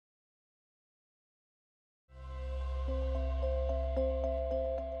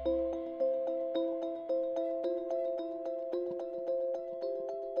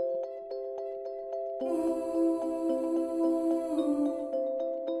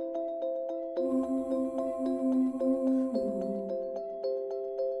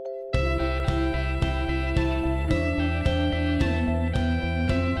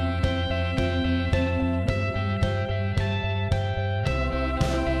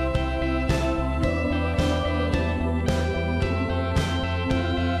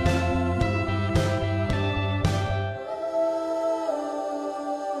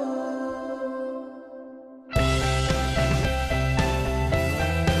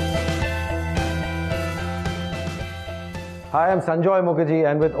Hi, I'm Sanjoy Mukherjee,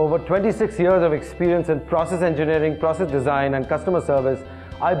 and with over 26 years of experience in process engineering, process design and customer service,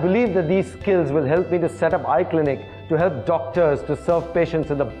 I believe that these skills will help me to set up iClinic to help doctors to serve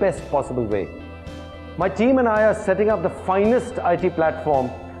patients in the best possible way. My team and I are setting up the finest IT platform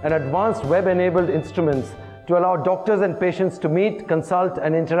and advanced web-enabled instruments to allow doctors and patients to meet, consult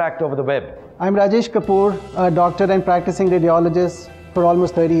and interact over the web. I'm Rajesh Kapoor, a doctor and practicing radiologist for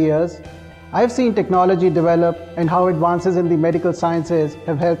almost 30 years. I've seen technology develop and how advances in the medical sciences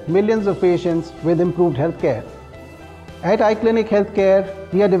have helped millions of patients with improved healthcare. At iClinic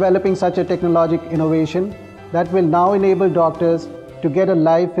Healthcare, we are developing such a technological innovation that will now enable doctors to get a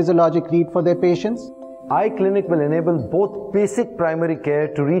live physiologic read for their patients. iClinic will enable both basic primary care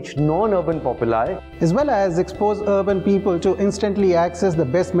to reach non-urban populi, as well as expose urban people to instantly access the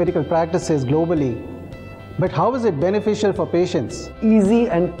best medical practices globally. But how is it beneficial for patients? Easy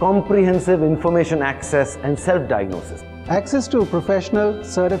and comprehensive information access and self-diagnosis. Access to professional,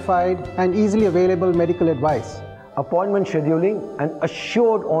 certified and easily available medical advice. Appointment scheduling and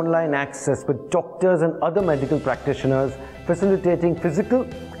assured online access with doctors and other medical practitioners, facilitating physical,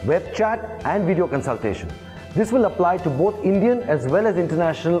 web chat and video consultation. This will apply to both Indian as well as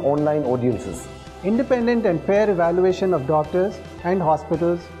international online audiences. Independent and fair evaluation of doctors and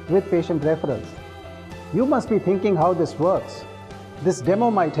hospitals with patient referrals. You must be thinking how this works. This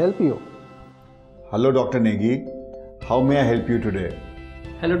demo might help you. Hello Dr. Negi. How may I help you today?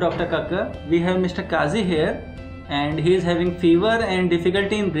 Hello Dr. Kakkar. We have Mr. Kazi here and he is having fever and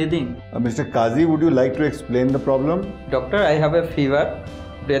difficulty in breathing. Mr. Kazi, would you like to explain the problem? Doctor, I have a fever,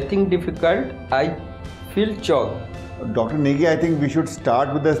 breathing difficult, I feel choked. Dr. Negi, I think we should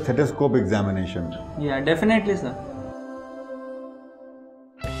start with the stethoscope examination. Yeah, definitely sir.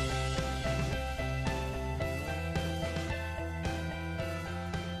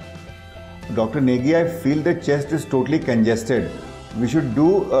 Dr. Negi, I feel the chest is totally congested. We should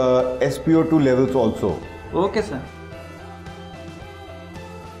do SpO2 levels also. Okay, sir.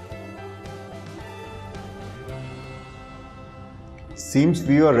 Seems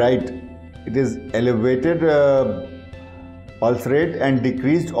we are right. It is elevated pulse rate and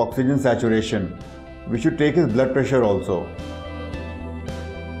decreased oxygen saturation. We should take his blood pressure also.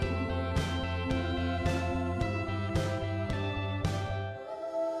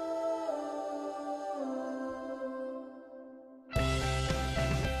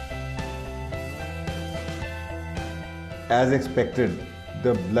 As expected,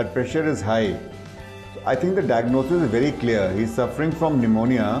 the blood pressure is high. So I think the diagnosis is very clear. He is suffering from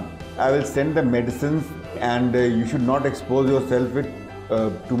pneumonia. I will send the medicines and you should not expose yourself with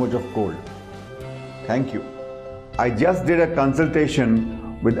too much of cold. Thank you. I just did a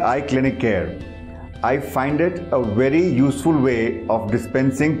consultation with iClinic Care. I find it a very useful way of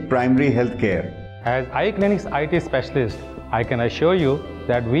dispensing primary health care. As iClinic's IT specialist, I can assure you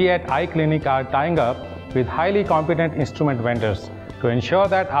that we at iClinic are tying up with highly competent instrument vendors. To ensure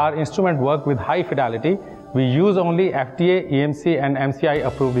that our instrument work with high fidelity, we use only FDA, EMC and MCI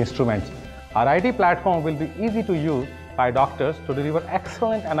approved instruments. Our IT platform will be easy to use by doctors to deliver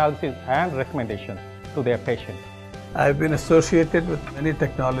excellent analysis and recommendations to their patients. I've been associated with many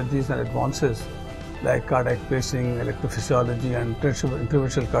technologies and advances like cardiac pacing, electrophysiology and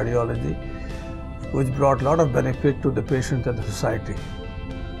interventional cardiology, which brought a lot of benefit to the patient and the society.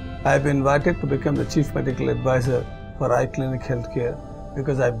 I have been invited to become the Chief Medical Advisor for iClinic Healthcare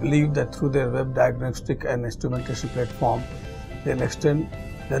because I believe that through their web diagnostic and instrumentation platform, they'll extend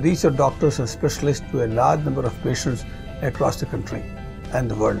the reach of doctors and specialists to a large number of patients across the country and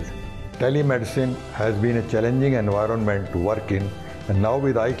the world. Telemedicine has been a challenging environment to work in, and now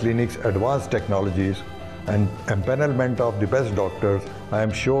with iClinic's advanced technologies and empanelment of the best doctors, I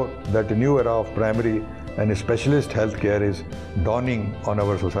am sure that a new era of primary and specialist healthcare is dawning on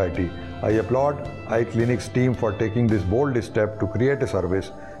our society. I applaud iClinic's team for taking this bold step to create a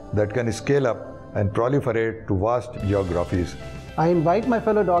service that can scale up and proliferate to vast geographies. I invite my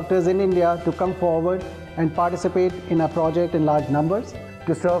fellow doctors in India to come forward and participate in our project in large numbers.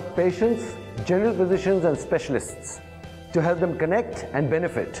 To serve patients, general physicians and specialists. To help them connect and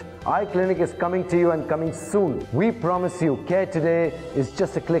benefit. iClinic is coming to you and coming soon. We promise you, care today is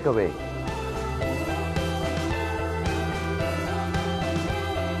just a click away.